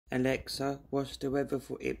Alexa, what's the weather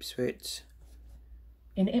for Ipswich?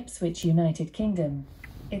 In Ipswich, United Kingdom,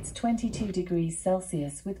 it's 22 degrees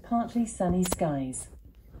Celsius with partly sunny skies.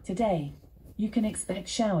 Today, you can expect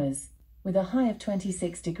showers, with a high of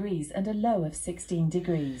 26 degrees and a low of 16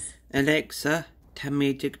 degrees. Alexa, tell me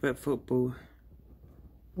a joke about football.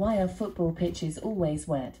 Why are football pitches always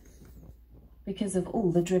wet? Because of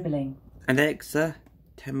all the dribbling. Alexa,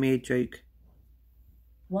 tell me a joke.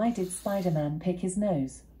 Why did Spider-Man pick his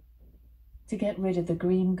nose? To get rid of the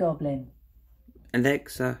Green Goblin.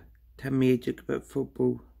 Alexa, tell me a joke about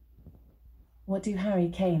football. What do Harry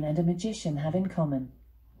Kane and a magician have in common?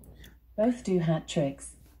 Both do hat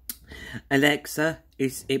tricks. Alexa,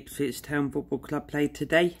 is Ipswich Town Football Club played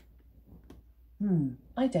today?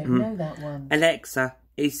 I don't know that one. Alexa,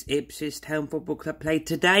 is Ipswich Town Football Club played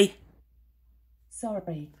today?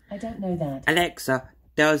 Sorry, I don't know that. Alexa,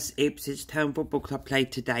 does Ipswich Town Football Club play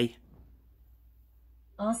today?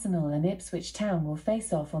 Arsenal and Ipswich Town will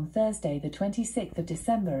face off on Thursday the 26th of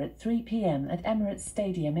December at 3 p.m. at Emirates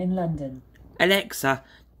Stadium in London. Alexa,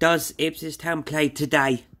 does Ipswich Town play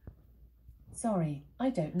today? Sorry,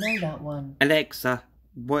 I don't know that one. Alexa,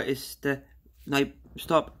 what is the... No,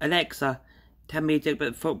 stop. Alexa, tell me a joke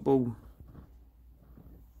about football.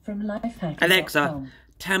 From lifehacker.com. Alexa,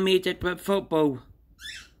 tell me a joke about football.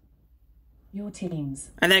 Your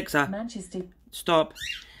teams. Alexa, Manchester. stop.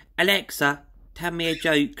 Alexa, tell me a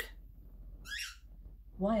joke.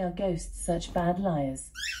 Why are ghosts such bad liars?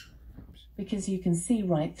 Because you can see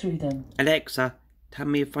right through them. Alexa, tell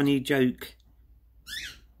me a funny joke.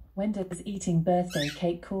 When does eating birthday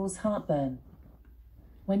cake cause heartburn?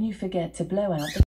 When you forget to blow out the